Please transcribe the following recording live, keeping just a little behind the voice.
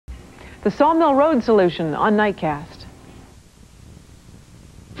The Sawmill Road Solution on Nightcast.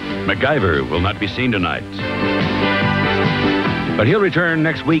 MacGyver will not be seen tonight, but he'll return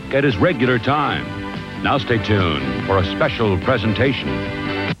next week at his regular time. Now stay tuned for a special presentation.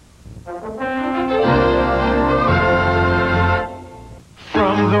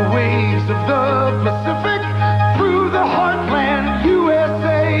 From the waves of the Pacific, through the heartland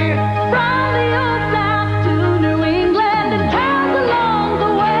USA. From the old South to New England and towns along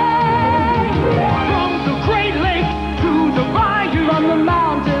the way. From the Great Lakes to the bayou. From the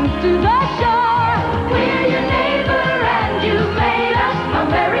mountains to the shore. We're your neighbor and you made us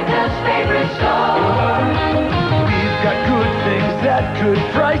America's favorite store. We've got good things at good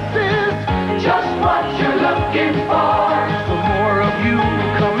prices, just what you're looking for. So more of you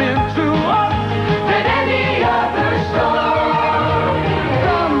come into us Than any other store.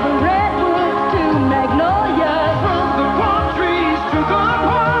 From the redwoods to magnolias. from the palm trees to the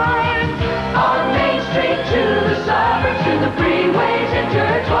pines. On Main Street to the suburbs to the freeways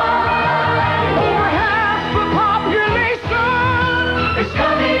intertwined. Over half the population It's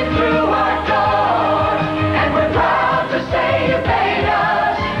coming through our door, and we're proud to say you made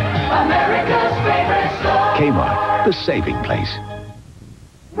us America's favorite store. Kmart, the saving place.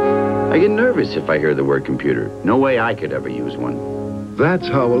 I get nervous if I hear the word computer. No way I could ever use one. That's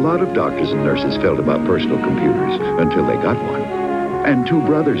how a lot of doctors and nurses felt about personal computers until they got one. And two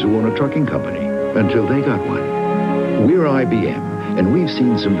brothers who own a trucking company until they got one. We're IBM, and we've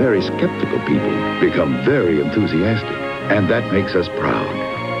seen some very skeptical people become very enthusiastic. And that makes us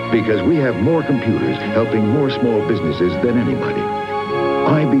proud, because we have more computers helping more small businesses than anybody.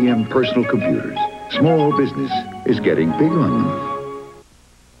 IBM personal computers. Small business is getting big on them.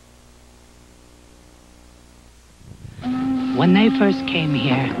 When they first came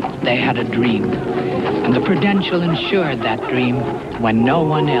here, they had a dream. And the Prudential insured that dream when no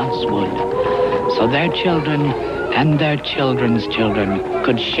one else would. So their children and their children's children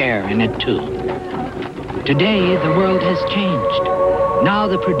could share in it too. Today, the world has changed. Now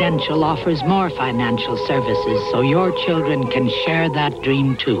the Prudential offers more financial services so your children can share that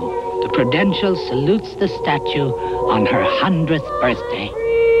dream too. The Prudential salutes the statue on her 100th birthday.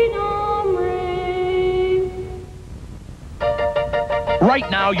 Right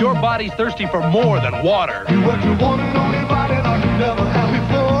now, your body's thirsty for more than water. You what you want and only body like you never had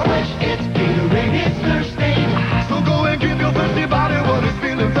before. Fresh, it's Gatorade, it's thirsty. So go and give your thirsty body what it's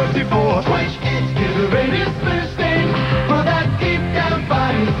feeling thirsty for. Fresh, it's Gatorade, it's thirsty. For that deep down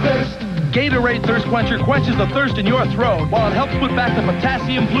body thirst. Gatorade Thirst Quencher quenches the thirst in your throat while it helps put back the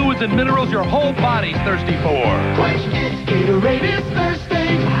potassium, fluids, and minerals your whole body's thirsty for. Fresh, it's Gatorade, it's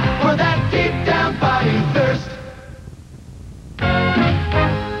thirsty. For that deep down body thirst.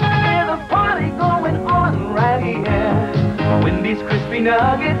 Wendy's crispy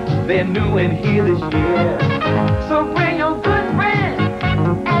nuggets, they're new and here this year. So bring your good friends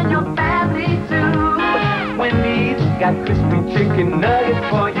and your family too. Wendy's got crispy chicken nuggets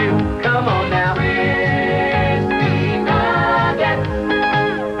for you. Come on now. Crispy nuggets.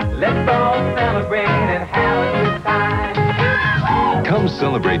 Let's all celebrate and have a good time. Come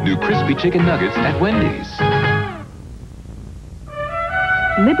celebrate new crispy chicken nuggets at Wendy's.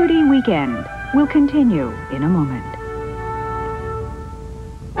 Liberty Weekend will continue in a moment.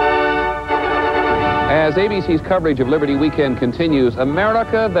 As ABC's coverage of Liberty Weekend continues,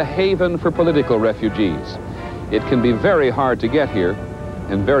 America, the haven for political refugees. It can be very hard to get here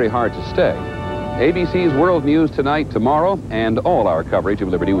and very hard to stay. ABC's World News tonight, tomorrow, and all our coverage of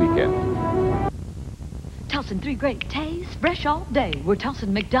Liberty Weekend. Tossing three great tastes, fresh all day. We're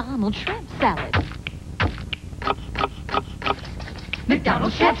tossing McDonald shrimp salad.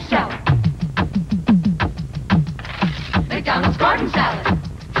 McDonald's shrimp salad. McDonald's garden salad.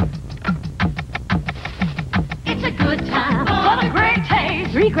 It's a good time. What a great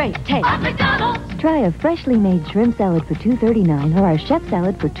taste. Three great tastes. At McDonald's. Try a freshly made shrimp salad for $2.39 or our chef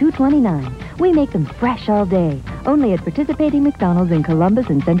salad for $2.29. We make them fresh all day. Only at participating McDonald's in Columbus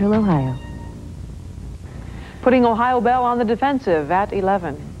and Central Ohio. Putting Ohio Bell on the defensive at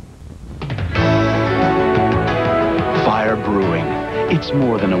 11. Fire brewing. It's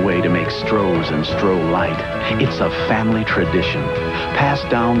more than a way to make Strohs and Stroh Light. It's a family tradition, passed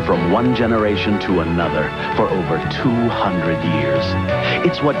down from one generation to another for over 200 years.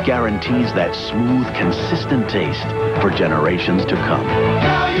 It's what guarantees that smooth, consistent taste for generations to come.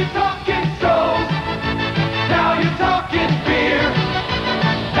 Now you're talking Strohs. Now you're talking beer.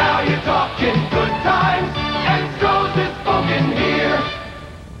 Now you're talking good times. And Strohs is spoken here.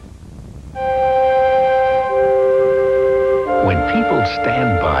 When people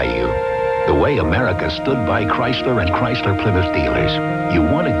stand by you, the way America stood by Chrysler and Chrysler-Plymouth Dealers, you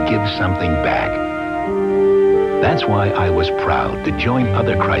want to give something back. That's why I was proud to join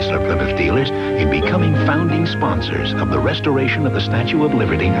other Chrysler-Plymouth dealers in becoming founding sponsors of the restoration of the Statue of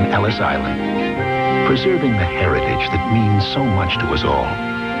Liberty on Ellis Island. Preserving the heritage that means so much to us all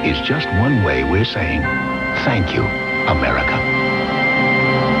is just one way we're saying, thank you, America.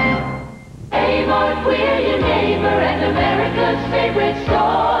 Kmart, we're your neighbor and America's favorite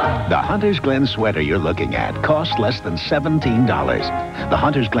store. The Hunter's Glen sweater you're looking at costs less than $17. The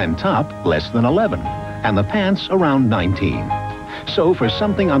Hunter's Glen top, less than $11. And the pants around $19. So for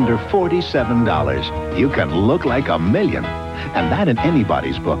something under $47, you can look like a million. And that in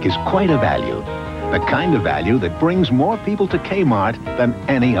anybody's book is quite a value. The kind of value that brings more people to Kmart than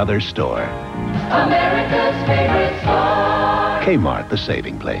any other store. America's favorite store. Kmart, the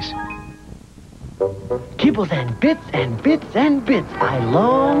saving place. Kibbles and bits and bits and bits. I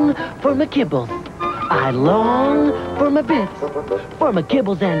long for my kibbles. I long for my bits. For my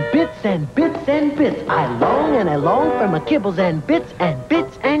kibbles and bits and bits and bits. I long and I long for my kibbles and bits and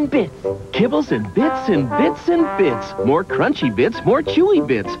bits and bits. Kibbles and bits and bits and bits. More crunchy bits, more chewy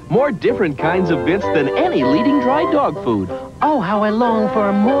bits. More different kinds of bits than any leading dry dog food. Oh, how I long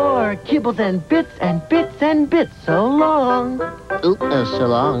for more kibbles and bits and bits and bits. So long. So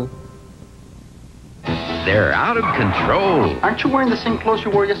long. They're out of control. Aren't you wearing the same clothes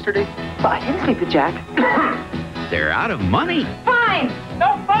you wore yesterday? Well, I didn't sleep with Jack. They're out of money. Fine!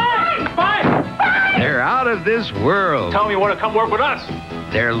 No, fine! Fine! Fine! They're out of this world. Tell me you want to come work with us.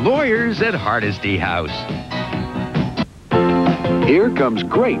 They're lawyers at Hardesty House. Here comes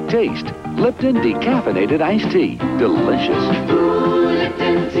great taste. Lipton decaffeinated iced tea. Delicious. Ooh,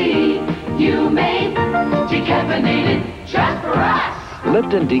 Lipton Tea, you made decaffeinated just for us.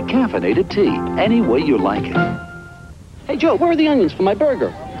 Lipton decaffeinated tea. Any way you like it. Hey, Joe, where are the onions for my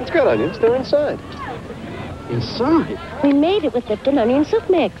burger? It's got onions. They're inside. Inside? We made it with Lipton onion soup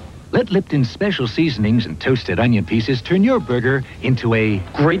mix. Let Lipton's special seasonings and toasted onion pieces turn your burger into a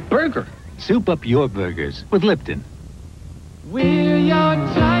great burger. Soup up your burgers with Lipton. We're your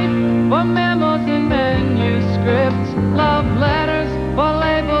type for memos and manuscripts, love letters for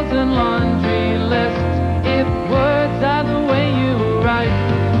labels and laundry lists. If words are the way you write,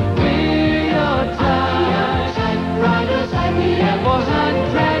 we're your type. Typewriters, IBM, for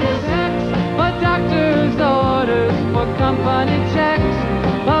contract sex, for doctor's orders, for company checks,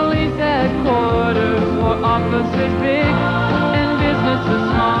 police headquarters, for offices big and businesses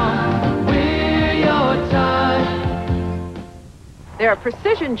small. We're your type. There are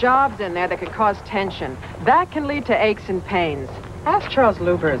precision jobs in there that could cause tension. That can lead to aches and pains. Ask Charles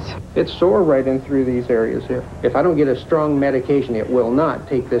Lubers. It's sore right in through these areas here. If I don't get a strong medication, it will not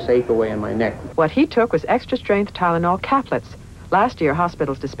take this ache away in my neck. What he took was extra-strength Tylenol caplets. Last year,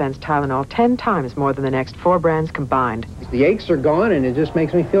 hospitals dispensed Tylenol 10 times more than the next 4 brands combined. The aches are gone, and it just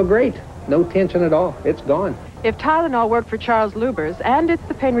makes me feel great. No tension at all. It's gone. If Tylenol worked for Charles Lubers, and it's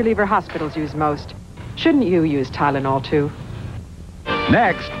the pain reliever hospitals use most, shouldn't you use Tylenol, too?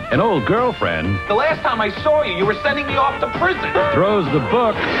 Next, an old girlfriend The last time I saw you, you were sending me off to prison. throws the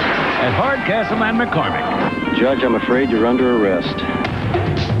book at Hardcastle and McCormick. Judge, I'm afraid you're under arrest.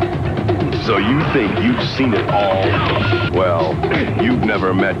 So you think you've seen it all? Well, you've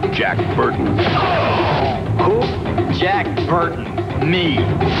never met Jack Burton. Who? Jack Burton. Me.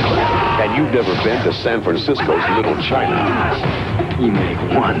 And you've never been to San Francisco's Little China. You make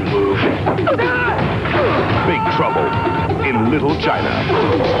one move. Big trouble in Little China.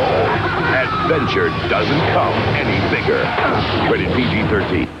 Adventure doesn't come any bigger. Rated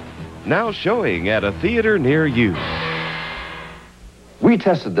PG-13. Now showing at a theater near you. We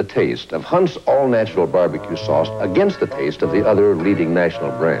tested the taste of Hunt's all-natural barbecue sauce against the taste of the other leading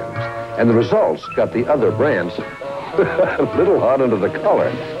national brands. And the results got the other brands a little hot under the collar,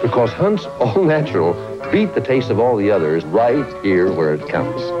 because Hunt's all-natural beat the taste of all the others right here where it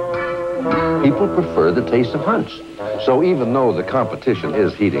counts. People prefer the taste of Hunt's. So even though the competition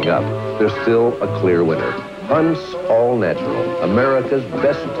is heating up, there's still a clear winner. Hunt's all-natural, America's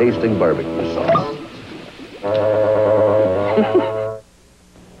best-tasting barbecue sauce.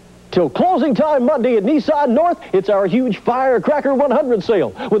 Till closing time Monday at Nissan North, it's our huge Firecracker 100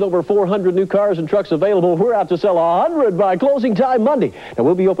 sale. With over 400 new cars and trucks available, we're out to sell 100 by closing time Monday. Now,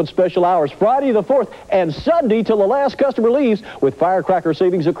 we'll be open special hours Friday the 4th and Sunday till the last customer leaves with Firecracker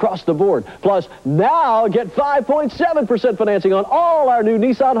savings across the board. Plus, now get 5.7% financing on all our new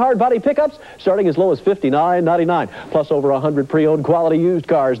Nissan hardbody pickups, starting as low as $59.99. Plus, over 100 pre-owned quality used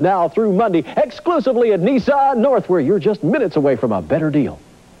cars now through Monday, exclusively at Nissan North, where you're just minutes away from a better deal.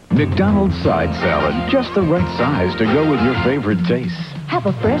 McDonald's side salad, just the right size to go with your favorite tastes. Have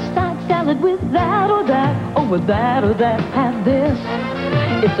a fresh side salad with that or that, or with that or that. Have this.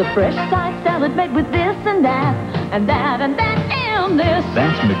 It's a fresh side salad made with this and that, and that and that and this.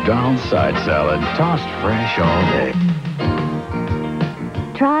 That's McDonald's side salad, tossed fresh all day.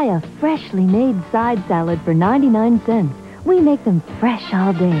 Try a freshly made side salad for 99 cents. We make them fresh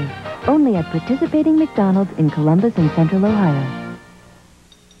all day. Only at participating McDonald's in Columbus and Central Ohio.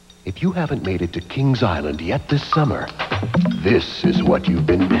 If you haven't made it to Kings Island yet this summer, this is what you've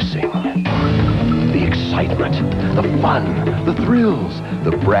been missing. The excitement, the fun, the thrills,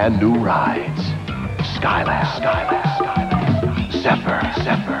 the brand new rides. Skylab, Zephyr,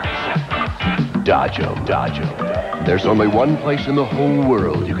 Dodge-O. There's only one place in the whole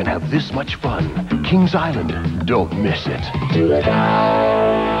world you can have this much fun. Kings Island. Don't miss it.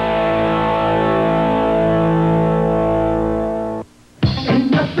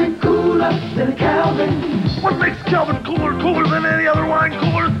 Than a Calvin. What makes Calvin cooler than any other wine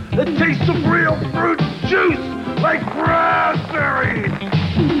cooler? The taste of real fruit juice, like raspberries.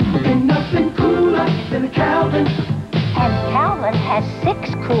 Ain't nothing cooler than a Calvin. And Calvin has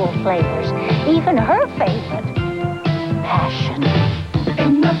 6 cool flavors, even her favorite, passion.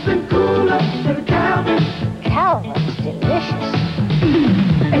 Ain't nothing cooler than a Calvin. Calvin's delicious.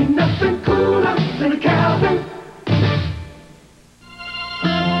 Ain't nothing cooler than a Calvin.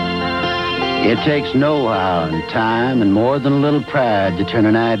 It takes know-how and time and more than a little pride to turn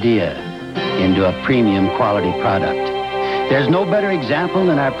an idea into a premium quality product. There's no better example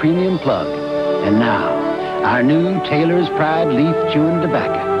than our premium plug. And now, our new Taylor's Pride Leaf Chewing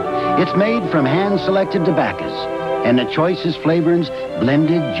Tobacco. It's made from hand-selected tobaccos, and the choicest flavorings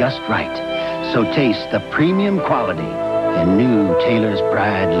blended just right. So taste the premium quality in new Taylor's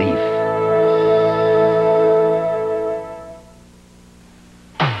Pride Leaf.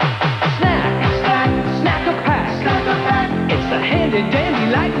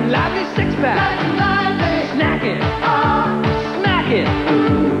 Lively six-pack. Snack it. Smack it.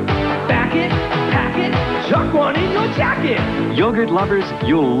 Back it. Pack it. Chuck one in your jacket. Yogurt lovers,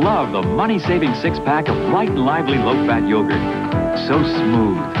 you'll love the money-saving six-pack of light and lively low-fat yogurt. So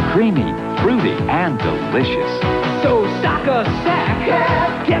smooth, creamy, fruity, and delicious. So stock a sack.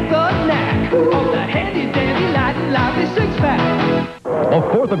 Yeah. Get the knack of the handy-dandy light and lively six-pack. The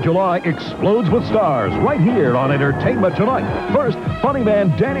 4th of July explodes with stars right here on Entertainment Tonight. First, funny man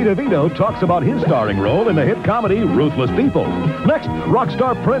Danny DeVito talks about his starring role in the hit comedy Ruthless People. Next, rock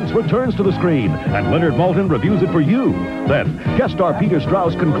star Prince returns to the screen, and Leonard Maltin reviews it for you. Then, guest star Peter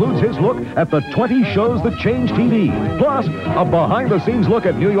Strauss concludes his look at the 20 shows that changed TV. Plus, a behind-the-scenes look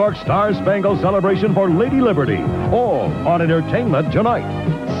at New York's Star-Spangled Celebration for Lady Liberty. All on Entertainment Tonight.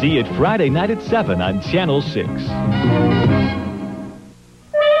 See it Friday night at 7 on Channel 6.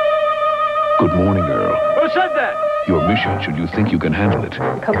 Good morning, girl. Who said that? Your mission, should you think you can handle it,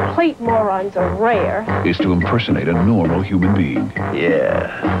 Complete morons are rare. is to impersonate a normal human being.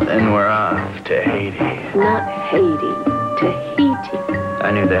 Yeah, then we're off to Haiti. Not Haiti, Tahiti.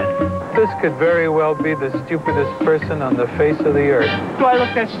 I knew that. This could very well be the stupidest person on the face of the earth. Do I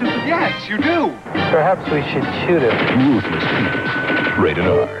look that stupid? Yes, you do. Perhaps we should shoot him. Ruthless People. Rated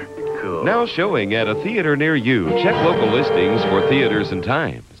R. Cool. Now showing at a theater near you. Check local listings for theaters and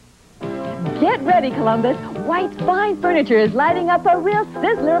times. Get ready, Columbus. White's Fine Furniture is lighting up a real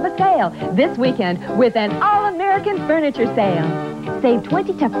sizzler of a sale this weekend with an all-American furniture sale. Save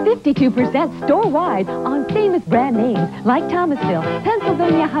 20 to 52% store-wide on famous brand names like Thomasville,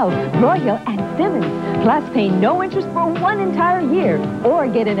 Pennsylvania House, Royal, and Simmons. Plus, pay no interest for 1 entire year or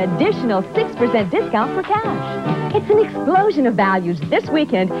get an additional 6% discount for cash. It's an explosion of values this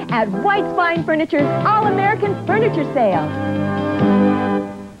weekend at White's Fine Furniture's all-American furniture sale.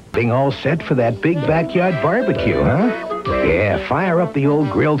 Being all set for that big backyard barbecue, huh? Yeah, fire up the old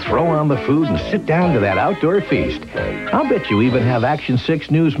grill, throw on the food, and sit down to that outdoor feast. I'll bet you even have Action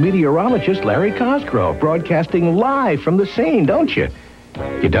 6 News meteorologist Larry Cosgrove broadcasting live from the scene, don't you?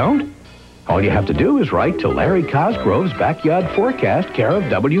 You don't? All you have to do is write to Larry Cosgrove's Backyard Forecast, care of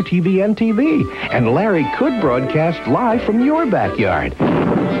WTVN-TV, and Larry could broadcast live from your backyard.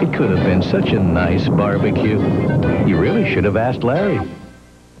 It could have been such a nice barbecue. You really should have asked Larry.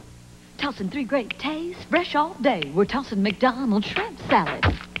 Tossing 3 great tastes, fresh all day. We're tossing McDonald's shrimp salad.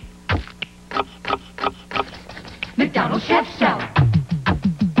 McDonald's shrimp salad.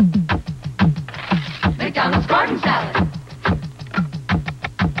 McDonald's garden salad.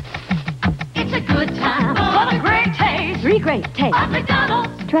 It's a good time, full of great taste. 3 great tastes of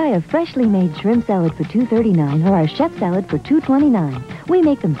McDonald's. Try a freshly made shrimp salad for $2.39 or our chef salad for $2.29. We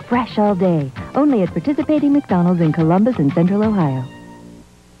make them fresh all day. Only at participating McDonald's in Columbus and Central Ohio.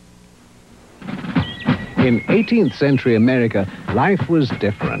 In 18th century America, life was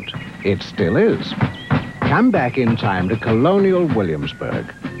different. It still is. Come back in time to colonial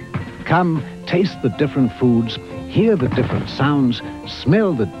Williamsburg. Come, taste the different foods, hear the different sounds,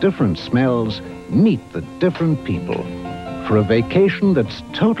 smell the different smells, meet the different people. For a vacation that's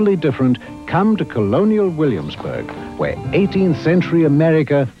totally different, come to colonial Williamsburg, where 18th century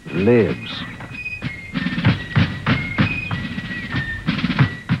America lives.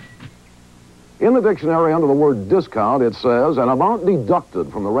 In the dictionary, under the word discount, it says an amount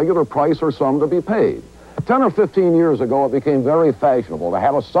deducted from the regular price or sum to be paid. 10 or 15 years ago, it became very fashionable to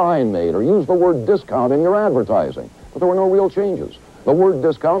have a sign made or use the word discount in your advertising. But there were no real changes. The word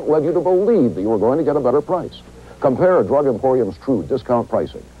discount led you to believe that you were going to get a better price. Compare Drug Emporium's true discount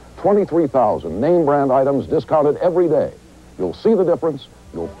pricing. 23,000 name brand items discounted every day. You'll see the difference.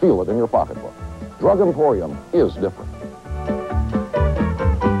 You'll feel it in your pocketbook. Drug Emporium is different.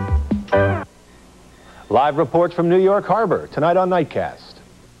 Live reports from New York Harbor, tonight on Nightcast.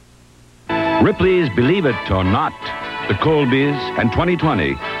 Ripley's Believe It or Not, the Colbys, and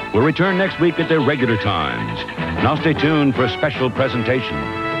 2020 will return next week at their regular times. Now stay tuned for a special presentation.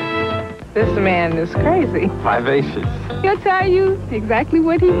 This man is crazy. Vivacious. He'll tell you exactly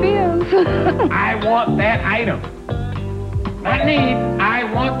what he feels. I want that item. Not need, I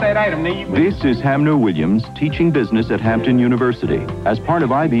want that item. This is Hamner Williams teaching business at Hampton University as part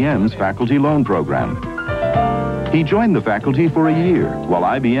of IBM's faculty loan program. He joined the faculty for a year while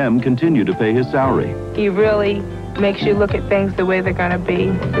IBM continued to pay his salary. He really makes you look at things the way they're going to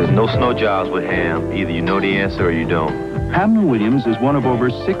be. There's no snow jobs with Ham. Either you know the answer or you don't. Hamner Williams is one of over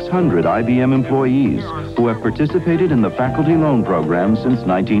 600 IBM employees who have participated in the faculty loan program since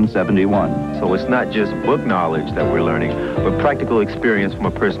 1971. So it's not just book knowledge that we're learning, but practical experience from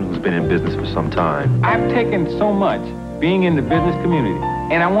a person who's been in business for some time. I've taken so much being in the business community,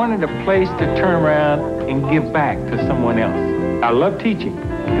 and I wanted a place to turn around and give back to someone else. I love teaching,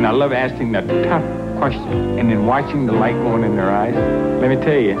 and I love asking the tough questions, and then watching the light going in their eyes. Let me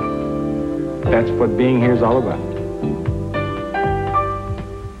tell you, that's what being here is all about.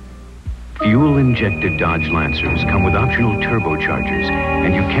 Fuel-injected Dodge Lancers come with optional turbochargers,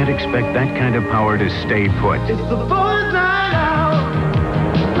 and you can't expect that kind of power to stay put. It's the boys' night out,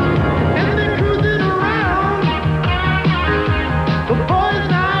 and they're cruising around. The boys'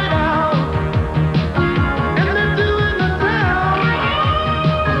 night out, and they're doing the town.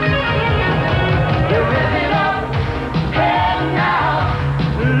 They're revving up, heading out,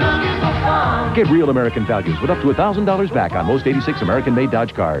 looking for fun. Get real American values with up to $1,000 back on most 86 American-made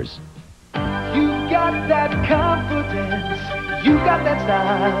Dodge cars. You got that confidence, you got that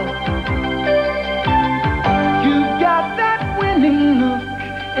style. You got that winning look,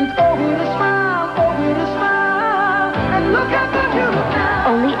 and over the smile, and look how good you look now.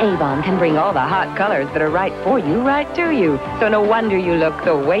 Only Avon can bring all the hot colors that are right for you, right to you. So no wonder you look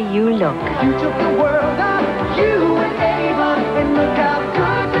the way you look. You took the world out, you and Avon, and look how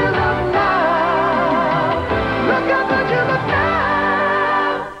good you look now. Look how good you look now.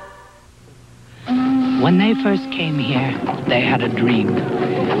 When they first came here, they had a dream.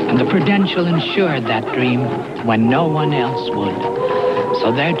 And the Prudential insured that dream when no one else would.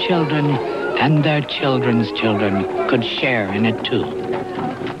 So their children and their children's children could share in it too.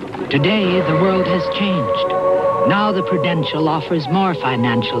 Today, the world has changed. Now the Prudential offers more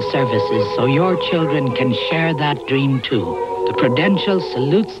financial services so your children can share that dream too. The Prudential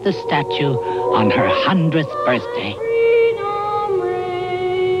salutes the statue on her 100th birthday.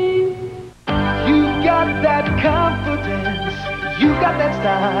 That confidence, you got that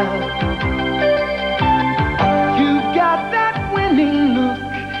style. You got that winning look,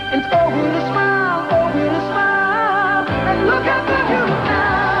 and over the smile, and look how good you look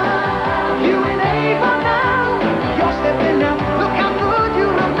now. You and Avon now, you're stepping out, look how good you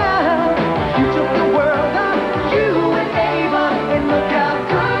look now. You took the world out, you and Avon, and look how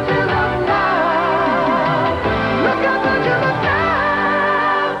good you look now. Look how good you look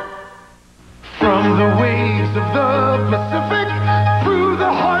now. From the waves of the Pacific, through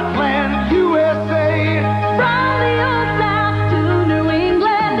the heartland USA. From the old South to New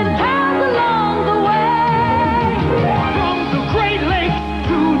England and towns along the way. From the Great Lakes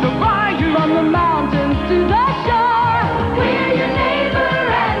to the bayou. From the mountains to the shore. We're your neighbor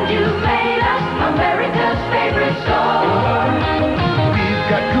and you made us America's favorite store. We've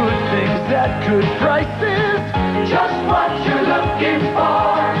got good things at good prices, just what you're looking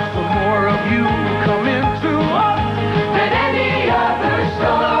for. So more of you come into us than any other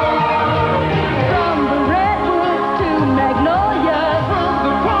store. From the redwoods to magnolias. From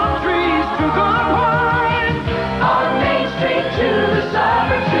the palm trees to the pines. On Main Street to the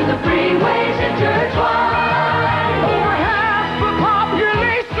suburbs, to the freeways intertwined.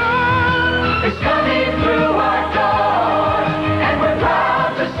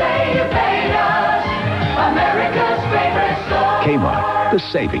 the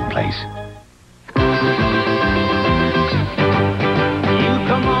saving place. You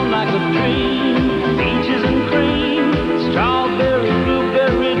come on like a dream, peaches and cream, strawberry,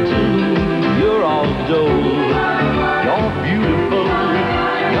 blueberry too. You're all dough. You're beautiful.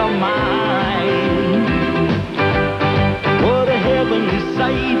 You're mine. What a heavenly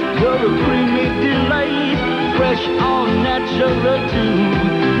sight. You're a creamy delight. Fresh, all natural too.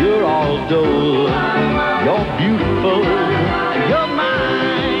 You're all dough. You're beautiful. You're mine.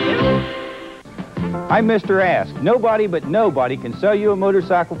 I'm Mr. Ask. Nobody but nobody can sell you a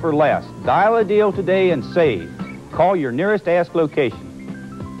motorcycle for less. Dial a deal today and save. Call your nearest Ask location.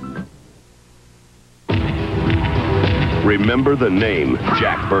 Remember the name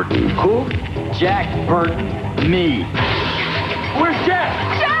Jack Burton. Who? Jack Burton. Me. Where's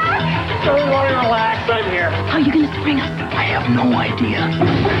Jack? Jack! Everybody relax, I'm here. How are you going to spring us? I have no idea.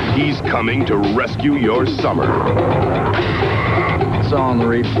 He's coming to rescue your summer. It's all in the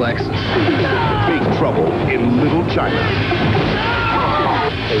reflexes. Big trouble in Little China.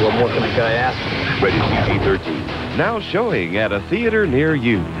 Hey, what more can a guy ask for? Rated PG-13. Now showing at a theater near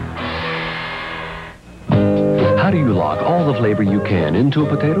you. How do you lock all the flavor you can into a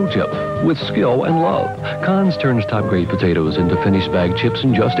potato chip? With skill and love. Cons turns top-grade potatoes into finished bag chips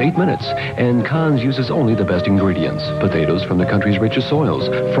in just 8 minutes. And Cons uses only the best ingredients. Potatoes from the country's richest soils,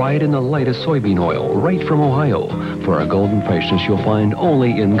 fried in the lightest soybean oil, right from Ohio. For a golden freshness you'll find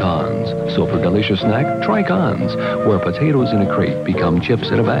only in Cons. So for delicious snack, try Cons, where potatoes in a crate become chips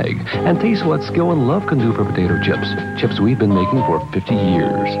in a bag. And taste what skill and love can do for potato chips. Chips we've been making for 50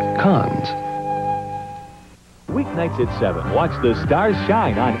 years. Cons. Weeknights at 7, watch the stars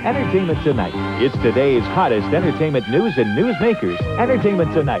shine on Entertainment Tonight. It's today's hottest entertainment news and newsmakers.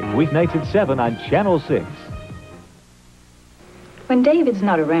 Entertainment Tonight, weeknights at 7 on Channel 6. When David's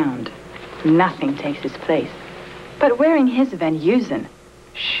not around, nothing takes his place. But wearing his Van Heusen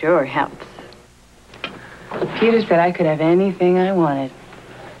sure helps. Peter said I could have anything I wanted.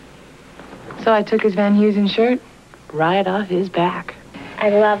 So I took his Van Heusen shirt right off his back. I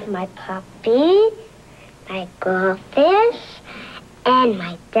love my puppy, my goldfish, and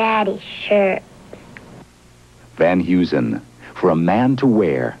my daddy's shirt. Van Heusen, for a man to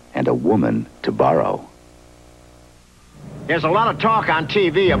wear and a woman to borrow. There's a lot of talk on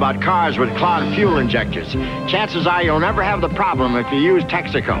TV about cars with clogged fuel injectors. Chances are you'll never have the problem if you use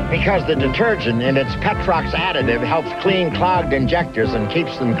Texaco. Because the detergent in its Petrox additive helps clean clogged injectors and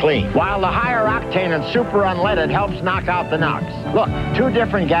keeps them clean. While the higher octane and super unleaded helps knock out the knocks. Look, 2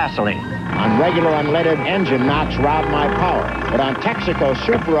 different gasoline. On regular unleaded, engine knocks rob my power. But on Texaco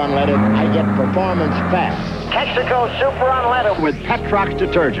super unleaded, I get performance fast. Texaco super unleaded with Petrox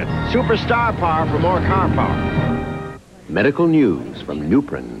detergent. Superstar power for more car power. Medical news from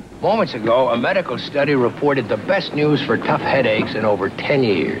Nuprin. Moments ago, a medical study reported the best news for tough headaches in over 10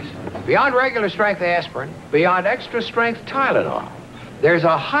 years. Beyond regular strength aspirin, beyond extra strength Tylenol, there's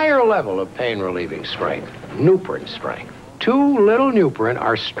a higher level of pain relieving strength, Nuprin strength. 2 little Nuprin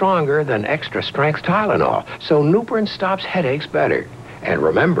are stronger than extra strength Tylenol, so Nuprin stops headaches better. And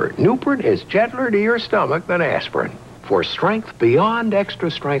remember, Nuprin is gentler to your stomach than aspirin. For strength beyond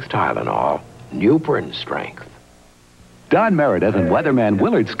extra strength Tylenol, Nuprin strength. Don Meredith and weatherman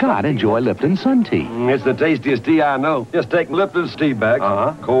Willard Scott enjoy Lipton Sun Tea. It's the tastiest tea I know. Just take Lipton's tea bags,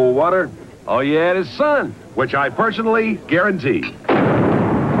 cold water, all you add is sun, which I personally guarantee.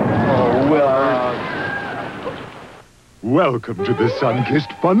 Oh, Willard. Welcome to the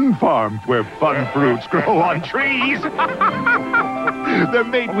sun-kissed fun farm, where fun fruits grow on trees. They're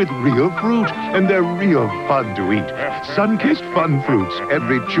made with real fruit, and they're real fun to eat. Sun-kissed fun fruits.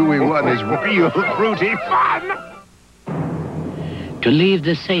 Every chewy one is real fruity fun. To leave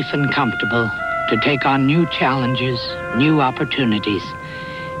the safe and comfortable, to take on new challenges, new opportunities.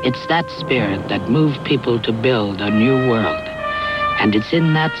 It's that spirit that moved people to build a new world. And it's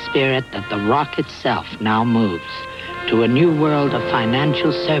in that spirit that the rock itself now moves to a new world of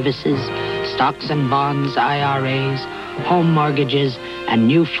financial services, stocks and bonds, IRAs, home mortgages, and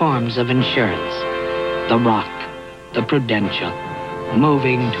new forms of insurance. The rock, the Prudential,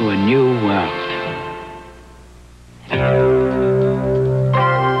 moving to a new world.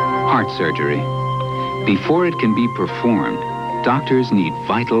 Heart surgery. Before it can be performed, doctors need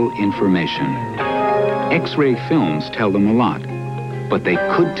vital information. X-ray films tell them a lot, but they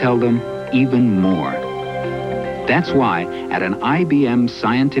could tell them even more. That's why at an IBM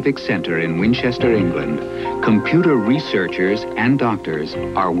scientific center in Winchester, England, computer researchers and doctors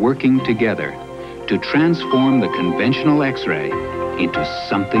are working together to transform the conventional X-ray into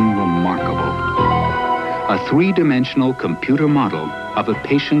something remarkable. A 3-dimensional computer model of a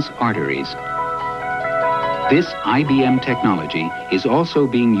patient's arteries. This IBM technology is also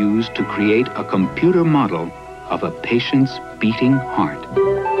being used to create a computer model of a patient's beating heart.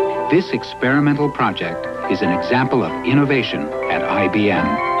 This experimental project is an example of innovation at IBM.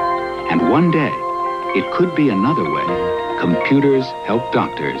 And one day, it could be another way. Computers help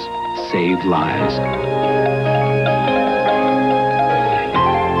doctors save lives.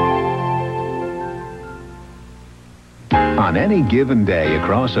 On any given day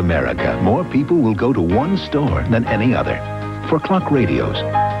across America, more people will go to one store than any other. For clock radios,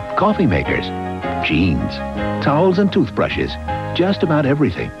 coffee makers, jeans, towels and toothbrushes, just about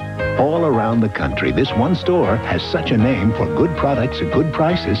everything. All around the country, this one store has such a name for good products at good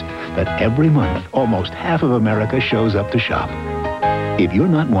prices that every month, almost half of America shows up to shop. If you're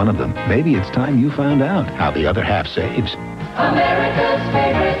not one of them, maybe it's time you found out how the other half saves. America's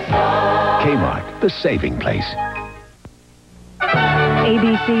favorite store. Kmart, the saving place.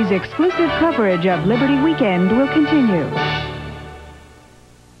 ABC's exclusive coverage of Liberty Weekend will continue.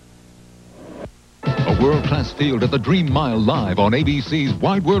 A world-class field at the Dream Mile live on ABC's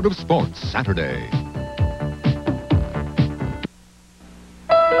Wide World of Sports Saturday.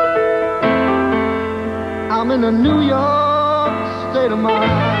 I'm in a New York state of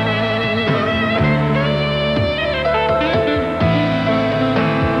mind.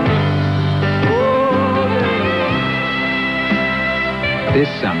 This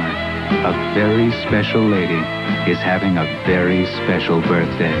summer, a very special lady is having a very special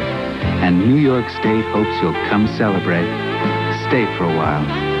birthday. And New York State hopes you'll come celebrate, stay for a while,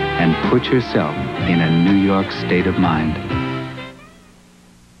 and put yourself in a New York state of mind.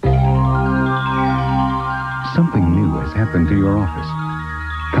 Something new has happened to your office.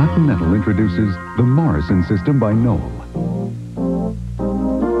 Continental introduces the Morrison System by Knoll.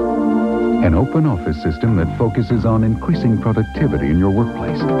 An open office system that focuses on increasing productivity in your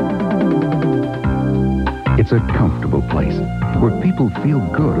workplace. It's a comfortable place where people feel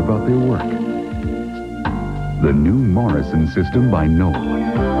good about their work. The new Morrison System by Knoll.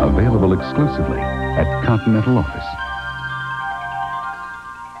 Available exclusively at Continental Office.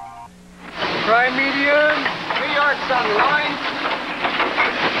 Prime medium, New York's on the line.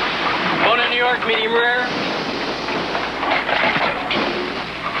 Bone in New York, medium rare.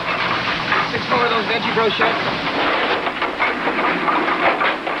 6 more of those veggie brochettes.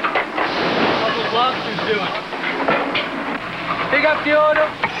 What those lobsters doing? Pick up the order.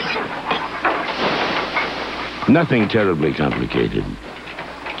 Nothing terribly complicated.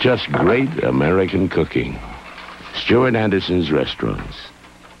 Just great American cooking. Stuart Anderson's Restaurants.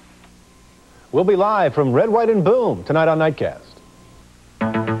 We'll be live from Red, White, and Boom tonight on Nightcast.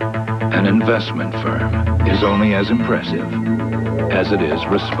 An investment firm is only as impressive as it is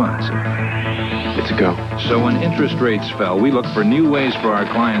responsive. It's a go. So when interest rates fell, we looked for new ways for our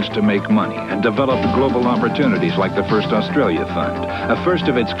clients to make money and developed global opportunities like the First Australia Fund, a first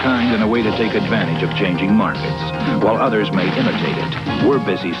of its kind and a way to take advantage of changing markets. While others may imitate it, we're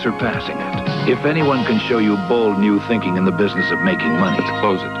busy surpassing it. If anyone can show you bold new thinking in the business of making money, let's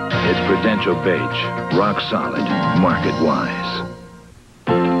close it. It's Prudential Beige, rock solid, market-wise.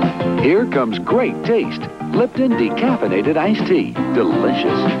 Here comes great taste. Lipton decaffeinated iced tea.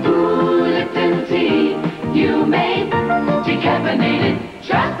 Delicious. Ooh, Lipton Tea, you made decaffeinated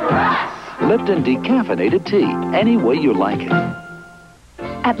just for us. Lipton decaffeinated tea. Any way you like it.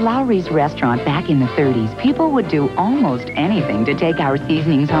 At Lowry's restaurant back in the 30s, people would do almost anything to take our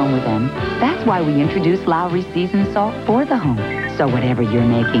seasonings home with them. That's why we introduced Lowry's seasoned salt for the home. So whatever you're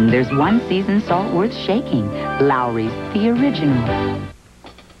making, there's one seasoned salt worth shaking. Lowry's, the original.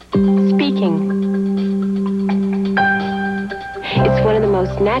 Speaking. It's one of the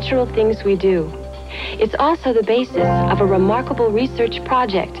most natural things we do. It's also the basis of a remarkable research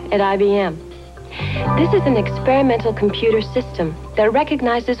project at IBM. This is an experimental computer system that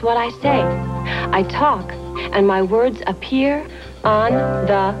recognizes what I say. I talk, and my words appear on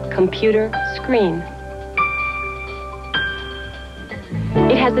the computer screen.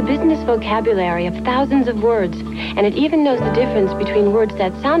 It has a business vocabulary of thousands of words, and it even knows the difference between words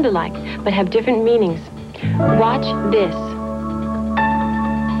that sound alike but have different meanings. Watch this.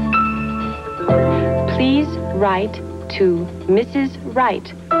 Please write to Mrs.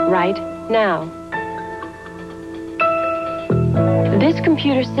 Wright right now. This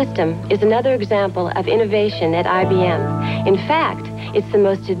computer system is another example of innovation at IBM. In fact, it's the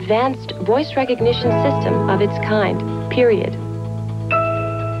most advanced voice recognition system of its kind, period.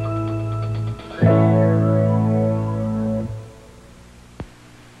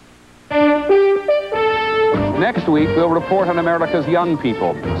 Next week, we'll report on America's young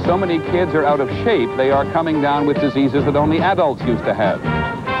people. So many kids are out of shape, they are coming down with diseases that only adults used to have.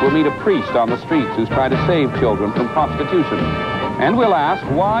 we'll meet a priest on the streets who's trying to save children from prostitution. And we'll ask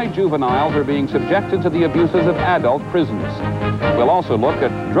why juveniles are being subjected to the abuses of adult prisons. We'll also look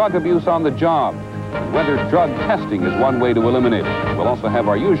at drug abuse on the job, whether drug testing is one way to eliminate it. We'll also have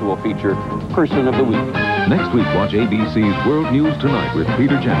our usual feature, Person of the Week. Next week, watch ABC's World News Tonight with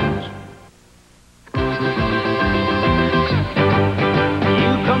Peter Jennings.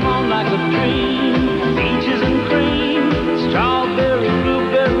 Come on like a dream, peaches and cream, strawberry,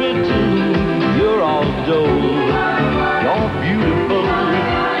 blueberry too. You're all gold, you're beautiful,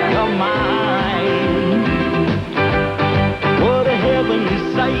 you're mine. What a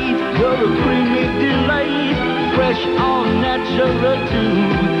heavenly sight, you're a creamy delight, fresh, all natural too.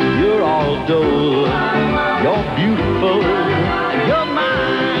 You're all gold, you're beautiful, you're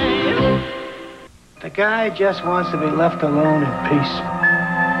mine. The guy just wants to be left alone in peace.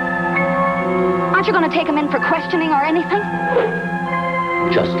 Aren't you going to take him in for questioning or anything?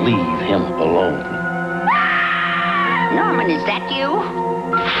 Just leave him alone. Norman, is that you?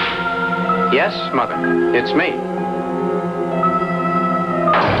 Yes, Mother, it's me.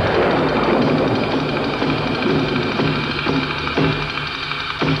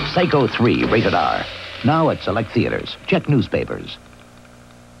 Psycho 3, rated R. Now at select theaters. Check newspapers.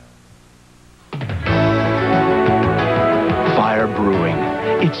 Fire Brewing.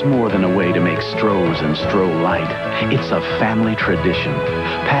 It's more than a way to make Strohs and Stroh Light. It's a family tradition,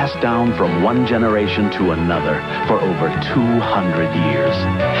 passed down from one generation to another for over 200 years.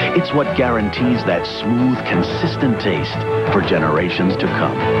 It's what guarantees that smooth, consistent taste for generations to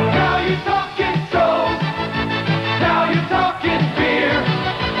come. Now you're talking Strohs. Now you're talking beer.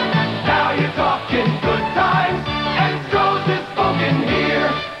 Now you're talking good times. And Strohs is spoken here.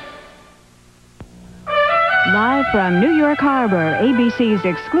 Live from New York Harbor, ABC's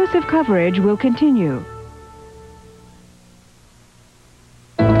exclusive coverage will continue.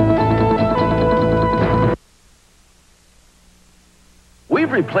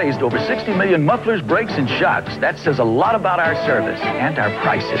 We've replaced over 60 million mufflers, brakes, and shocks. That says a lot about our service and our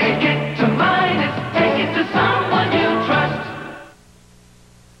prices. Take it to Midas. Take it to someone you trust.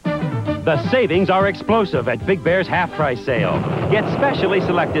 The savings are explosive at Big Bear's half-price sale. Get specially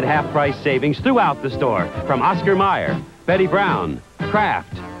selected half-price savings throughout the store from Oscar Mayer, Betty Brown,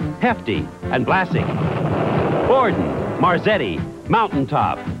 Kraft, Hefty, and Blassing. Borden, Marzetti,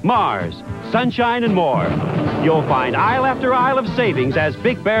 Mountaintop, Mars, Sunshine, and more. You'll find aisle after aisle of savings as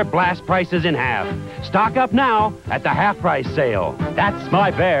Big Bear blasts prices in half. Stock up now at the half-price sale. That's my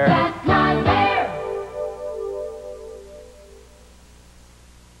bear. That's my bear.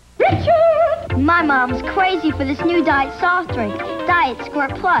 Richard! My mom's crazy for this new diet soft drink, Diet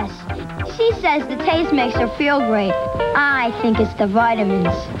Squirt Plus. She says the taste makes her feel great. I think it's the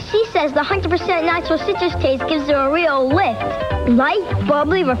vitamins. She says the 100% natural citrus taste gives her a real lift. Light,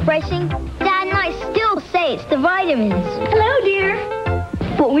 bubbly, refreshing. Dad and I still say it's the vitamins. Hello, dear.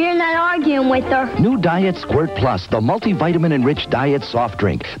 But we're not arguing with her. New Diet Squirt Plus, the multivitamin-enriched diet soft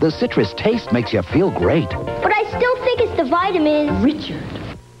drink. The citrus taste makes you feel great. But I still think it's the vitamins. Richard.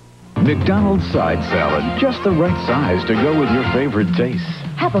 McDonald's side salad, just the right size to go with your favorite tastes.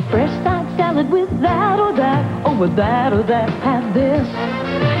 Have a fresh side salad with that or that, or with that or that, have this.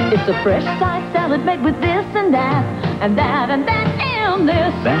 It's a fresh side salad made with this and that, and that and that and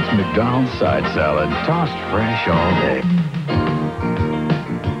this. That's McDonald's side salad, tossed fresh all day.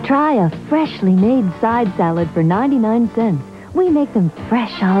 Try a freshly made side salad for 99 cents. We make them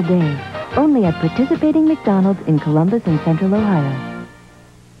fresh all day. Only at participating McDonald's in Columbus and Central Ohio.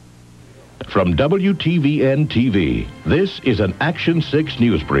 From WTVN-TV, this is an Action 6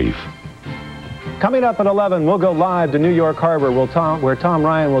 News Brief. Coming up at 11, we'll go live to New York Harbor where Tom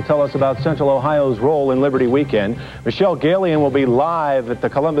Ryan will tell us about Central Ohio's role in Liberty Weekend. Michelle Galian will be live at the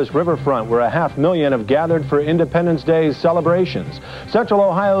Columbus Riverfront where 500,000 have gathered for Independence Day celebrations. Central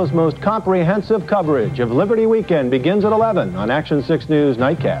Ohio's most comprehensive coverage of Liberty Weekend begins at 11 on Action 6 News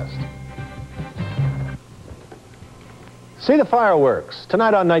Nightcast. See the fireworks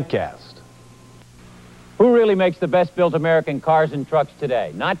tonight on Nightcast. Who really makes the best-built American cars and trucks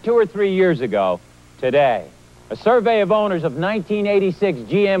today? Not 2 or 3 years ago, today. A survey of owners of 1986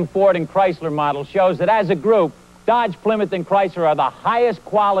 GM, Ford, and Chrysler models shows that as a group, Dodge, Plymouth, and Chrysler are the highest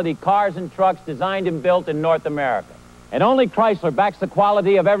quality cars and trucks designed and built in North America. And only Chrysler backs the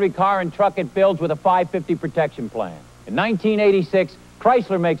quality of every car and truck it builds with a 550 protection plan. In 1986,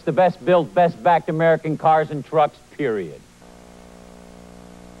 Chrysler makes the best-built, best-backed American cars and trucks, period.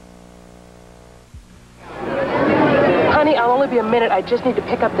 Honey, I'll only be a minute. I just need to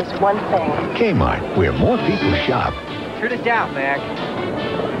pick up this one thing. Kmart, where more people shop. Turn it down, Mac.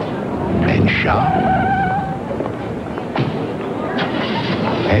 And shop.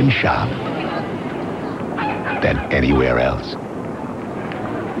 and shop than anywhere else.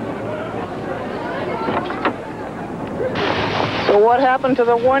 So what happened to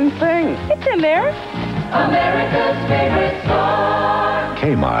the one thing? It's in there. America's favorite store.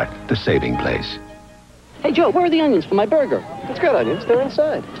 Kmart, the saving place. Hey, Joe, where are the onions for my burger? It's got onions. They're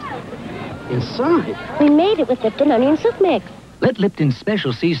inside. Inside? We made it with Lipton onion soup mix. Let Lipton's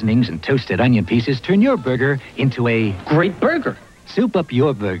special seasonings and toasted onion pieces turn your burger into a great burger. Soup up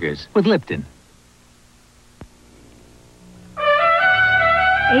your burgers with Lipton.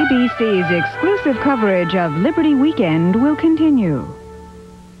 ABC's exclusive coverage of Liberty Weekend will continue.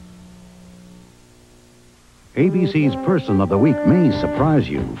 ABC's Person of the Week may surprise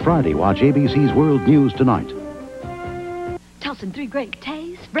you. Friday, watch ABC's World News Tonight. Tossing 3 great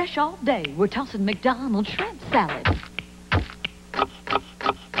tastes, fresh all day. We're tossing McDonald's shrimp salad.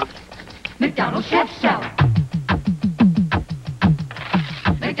 McDonald's shrimp salad.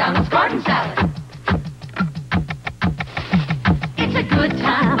 McDonald's garden salad. It's a good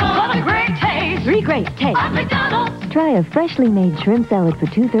time for the great taste. 3 great tastes. At McDonald's. Try a freshly made shrimp salad for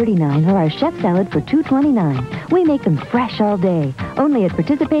 $2.39 or our chef salad for $2.29. We make them fresh all day. Only at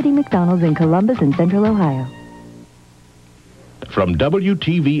participating McDonald's in Columbus and Central Ohio. From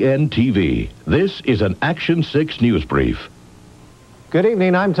WTVN-TV, this is an Action 6 News Brief. Good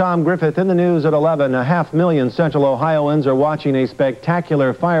evening, I'm Tom Griffith. In the news at 11, 500,000 Central Ohioans are watching a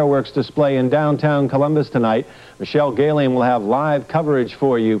spectacular fireworks display in downtown Columbus tonight. Michelle Galian will have live coverage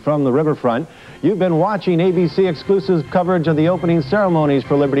for you from the riverfront. You've been watching ABC exclusive coverage of the opening ceremonies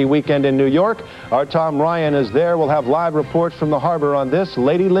for Liberty Weekend in New York. Our Tom Ryan is there. We'll have live reports from the harbor on this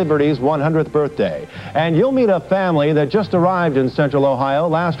Lady Liberty's 100th birthday. And you'll meet a family that just arrived in Central Ohio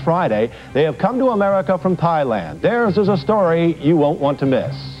last Friday. They have come to America from Thailand. Theirs is a story you won't want to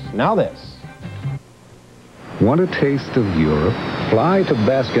miss. Now this. Want a taste of Europe? Fly to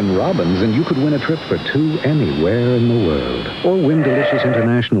Baskin-Robbins and you could win a trip for 2 anywhere in the world. Or win delicious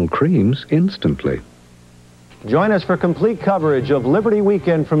international creams instantly. Join us for complete coverage of Liberty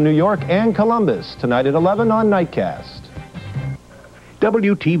Weekend from New York and Columbus tonight at 11 on Nightcast.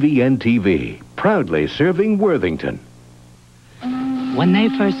 WTVN-TV, proudly serving Worthington. When they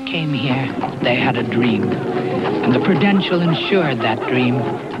first came here, they had a dream. And the Prudential insured that dream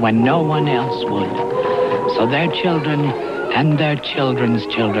when no one else would. So their children and their children's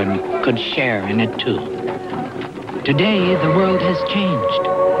children could share in it too. Today, the world has changed.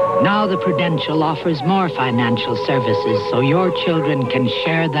 Now the Prudential offers more financial services so your children can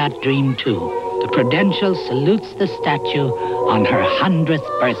share that dream too. The Prudential salutes the statue on her 100th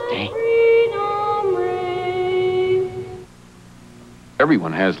birthday.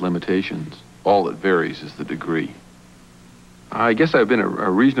 Everyone has limitations. All that varies is the degree. I guess I've been a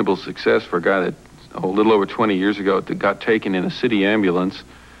reasonable success for a guy that a little over 20 years ago that got taken in a city ambulance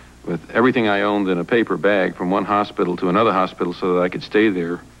with everything I owned in a paper bag from one hospital to another hospital so that I could stay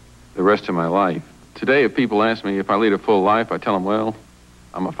there the rest of my life. Today, if people ask me if I lead a full life, I tell them, well,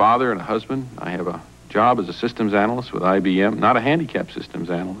 I'm a father and a husband. I have a job as a systems analyst with IBM, not a handicap systems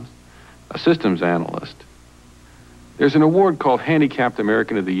analyst, a systems analyst. There's an award called Handicapped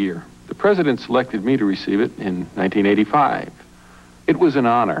American of the Year. The president selected me to receive it in 1985. It was an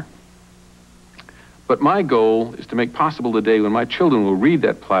honor. But my goal is to make possible the day when my children will read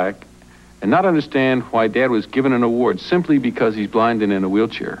that plaque and not understand why Dad was given an award simply because he's blind and in a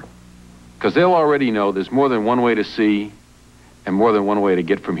wheelchair. Because they'll already know there's more than one way to see and more than one way to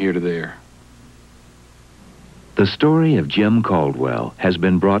get from here to there. The story of Jim Caldwell has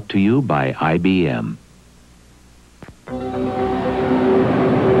been brought to you by IBM.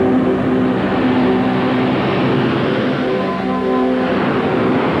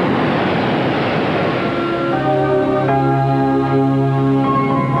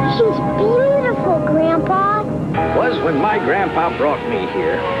 My grandpa brought me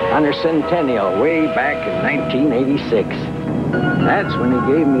here on her centennial way back in 1986. That's when he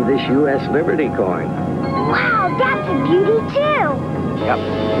gave me this U.S. Liberty coin. Wow, that's a beauty, too.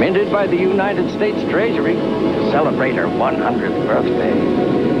 Yep, minted by the United States Treasury to celebrate her 100th birthday.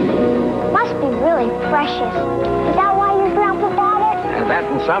 Must be really precious. Is that why your grandpa bought it? That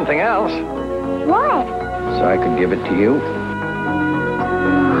and something else. What? So I could give it to you.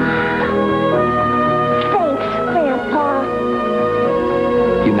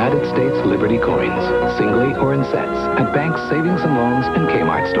 United States Liberty coins, singly or in sets, at banks, savings and loans, and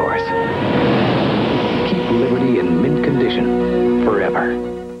Kmart stores. Keep Liberty in mint condition forever.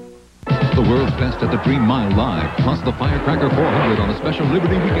 The world's best at the Dream Mile Live, plus the Firecracker 400 on a special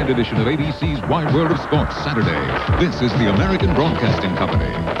Liberty Weekend edition of ABC's Wide World of Sports Saturday. This is the American Broadcasting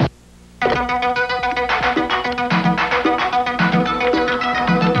Company.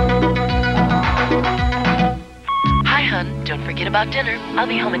 about dinner. I'll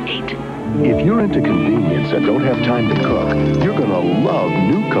be home at 8. If you're into convenience and don't have time to cook, you're going to love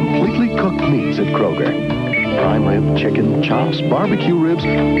new completely cooked meats at Kroger. Prime rib, chicken, chops, barbecue ribs,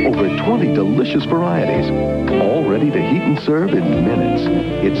 over 20 delicious varieties. All ready to heat and serve in minutes.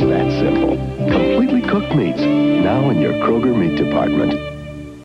 It's that simple. Completely cooked meats, now in your Kroger meat department.